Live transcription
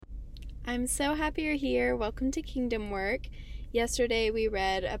I'm so happy you're here. Welcome to Kingdom Work. Yesterday we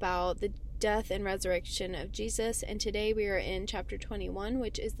read about the death and resurrection of Jesus, and today we are in chapter 21,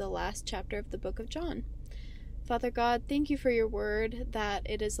 which is the last chapter of the book of John. Father God, thank you for your word, that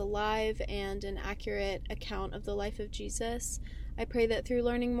it is alive and an accurate account of the life of Jesus. I pray that through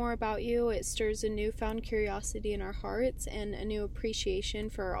learning more about you, it stirs a newfound curiosity in our hearts and a new appreciation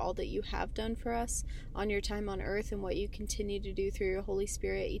for all that you have done for us on your time on earth and what you continue to do through your Holy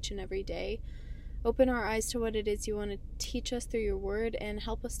Spirit each and every day. Open our eyes to what it is you want to teach us through your word and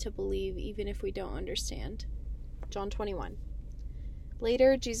help us to believe even if we don't understand. John 21.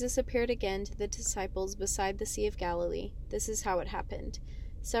 Later, Jesus appeared again to the disciples beside the Sea of Galilee. This is how it happened.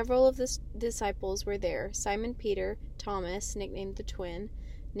 Several of the disciples were there: Simon Peter, Thomas, nicknamed the Twin,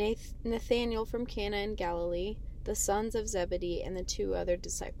 Nathanael from Cana in Galilee, the sons of Zebedee, and the two other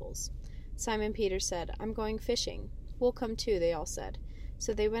disciples. Simon Peter said, "I'm going fishing." "We'll come too," they all said.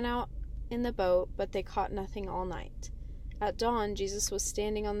 So they went out in the boat, but they caught nothing all night. At dawn, Jesus was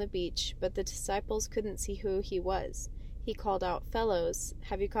standing on the beach, but the disciples couldn't see who he was. He called out, "Fellows,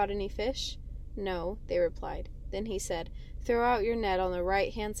 have you caught any fish?" "No," they replied. Then he said, "Throw out your net on the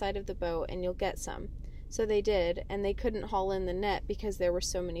right-hand side of the boat, and you'll get some." So they did, and they couldn't haul in the net because there were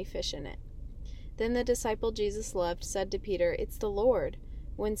so many fish in it. Then the disciple Jesus loved said to Peter, "It's the Lord."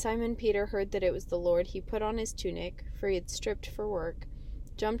 When Simon Peter heard that it was the Lord, he put on his tunic, for he had stripped for work,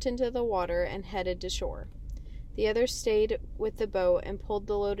 jumped into the water, and headed to shore. The others stayed with the boat and pulled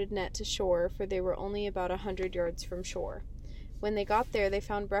the loaded net to shore, for they were only about 100 yards from shore. When they got there, they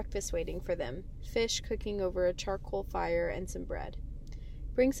found breakfast waiting for them, fish cooking over a charcoal fire and some bread.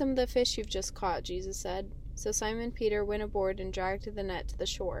 "Bring some of the fish you've just caught," Jesus said. So Simon Peter went aboard and dragged the net to the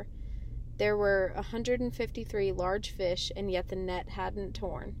shore. There were 153 large fish, and yet the net hadn't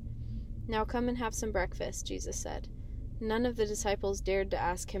torn. "Now come and have some breakfast," Jesus said. None of the disciples dared to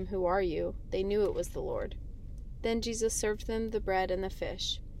ask him, "Who are you?" They knew it was the Lord. Then Jesus served them the bread and the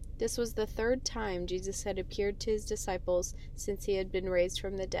fish. This was the third time Jesus had appeared to his disciples since he had been raised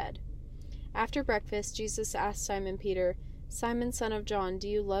from the dead. After breakfast, Jesus asked Simon Peter, "Simon, son of John, do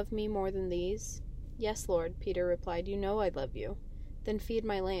you love me more than these?" "Yes, Lord," Peter replied. "You know I love you." "Then feed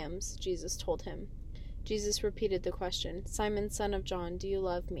my lambs," Jesus told him. Jesus repeated the question, "Simon, son of John, do you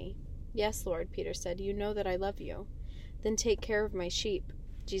love me?" "Yes, Lord," Peter said. "You know that I love you." "Then take care of my sheep,"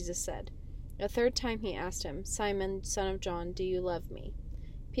 Jesus said. A third time he asked him, "Simon, son of John, do you love me?"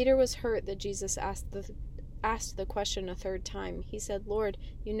 Peter was hurt that Jesus asked the question a third time. He said, "Lord,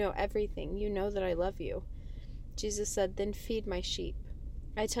 you know everything. You know that I love you." Jesus said, "Then feed my sheep.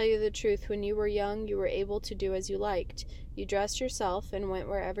 I tell you the truth, when you were young, you were able to do as you liked. You dressed yourself and went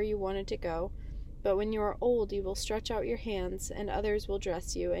wherever you wanted to go. But when you are old, you will stretch out your hands, and others will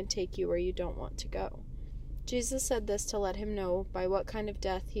dress you and take you where you don't want to go." Jesus said this to let him know by what kind of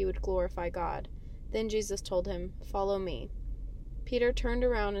death he would glorify God. Then Jesus told him, "Follow me." Peter turned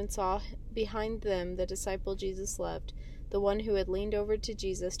around and saw behind them the disciple Jesus loved, the one who had leaned over to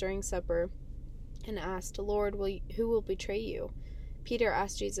Jesus during supper and asked, "Lord, who will betray you?" Peter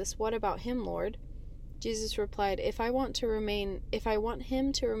asked Jesus, "What about him, Lord?" Jesus replied, If I want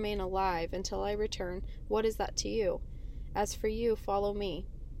him to remain alive until I return, what is that to you? As for you, follow me."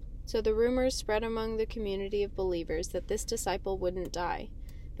 So the rumors spread among the community of believers that this disciple wouldn't die.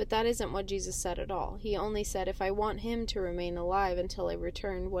 But that isn't what Jesus said at all. He only said, "If I want him to remain alive until I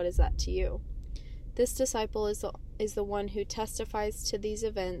return, what is that to you?" This disciple is the one who testifies to these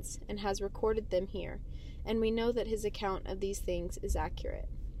events and has recorded them here, and we know that his account of these things is accurate.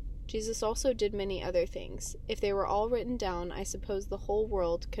 Jesus also did many other things. If they were all written down, I suppose the whole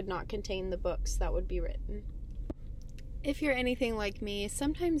world could not contain the books that would be written. If you're anything like me,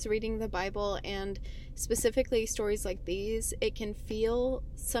 sometimes reading the Bible, and specifically stories like these, it can feel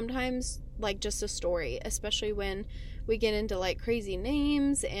sometimes like just a story, especially when we get into like crazy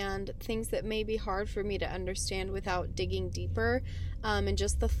names and things that may be hard for me to understand without digging deeper. And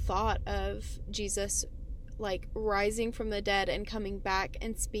just the thought of Jesus like rising from the dead and coming back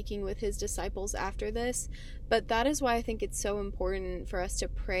and speaking with his disciples after this. But that is why I think it's so important for us to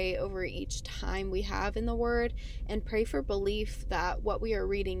pray over each time we have in the Word and pray for belief that what we are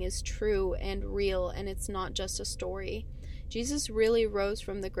reading is true and real and it's not just a story. Jesus really rose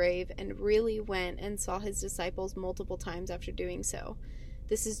from the grave and really went and saw his disciples multiple times after doing so.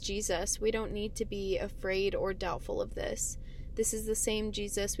 This is Jesus. We don't need to be afraid or doubtful of this. This is the same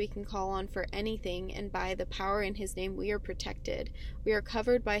Jesus we can call on for anything, and by the power in his name we are protected. We are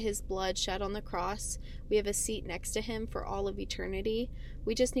covered by his blood shed on the cross. We have a seat next to him for all of eternity.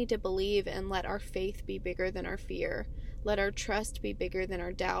 We just need to believe and let our faith be bigger than our fear. Let our trust be bigger than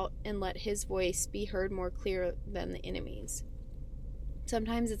our doubt, and let his voice be heard more clear than the enemy's.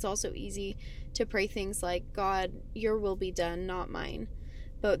 Sometimes it's also easy to pray things like, God, your will be done, not mine.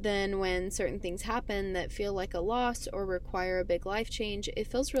 But then when certain things happen that feel like a loss or require a big life change, it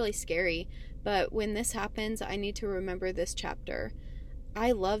feels really scary. But when this happens, I need to remember this chapter.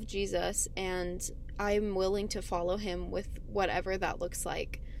 I love Jesus, and I'm willing to follow him with whatever that looks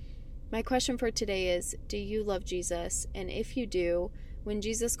like. My question for today is, do you love Jesus? And if you do, when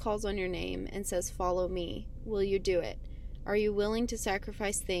Jesus calls on your name and says, follow me, will you do it? Are you willing to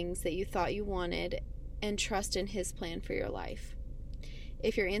sacrifice things that you thought you wanted and trust in his plan for your life?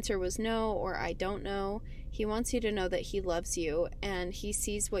 If your answer was no, or I don't know, he wants you to know that he loves you, and he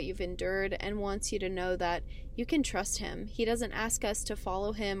sees what you've endured and wants you to know that you can trust him. He doesn't ask us to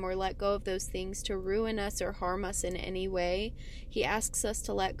follow him or let go of those things to ruin us or harm us in any way. He asks us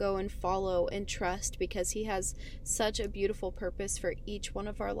to let go and follow and trust because he has such a beautiful purpose for each one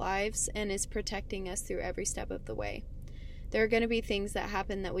of our lives and is protecting us through every step of the way. There are going to be things that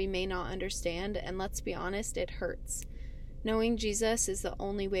happen that we may not understand, and let's be honest, it hurts. Knowing Jesus is the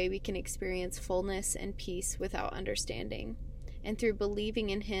only way we can experience fullness and peace without understanding. And through believing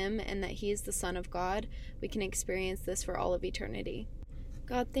in him and that he is the Son of God, we can experience this for all of eternity.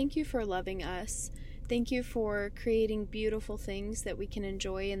 God, thank you for loving us. Thank you for creating beautiful things that we can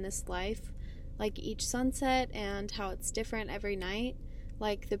enjoy in this life, like each sunset and how it's different every night,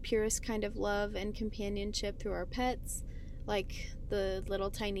 like the purest kind of love and companionship through our pets, like the little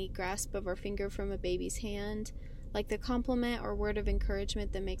tiny grasp of our finger from a baby's hand, like the compliment or word of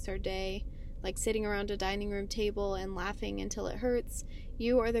encouragement that makes our day, like sitting around a dining room table and laughing until it hurts.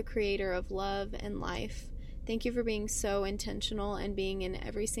 You are the creator of love and life. Thank you for being so intentional and being in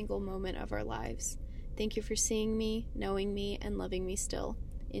every single moment of our lives. Thank you for seeing me, knowing me, and loving me still.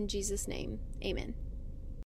 In Jesus' name, amen.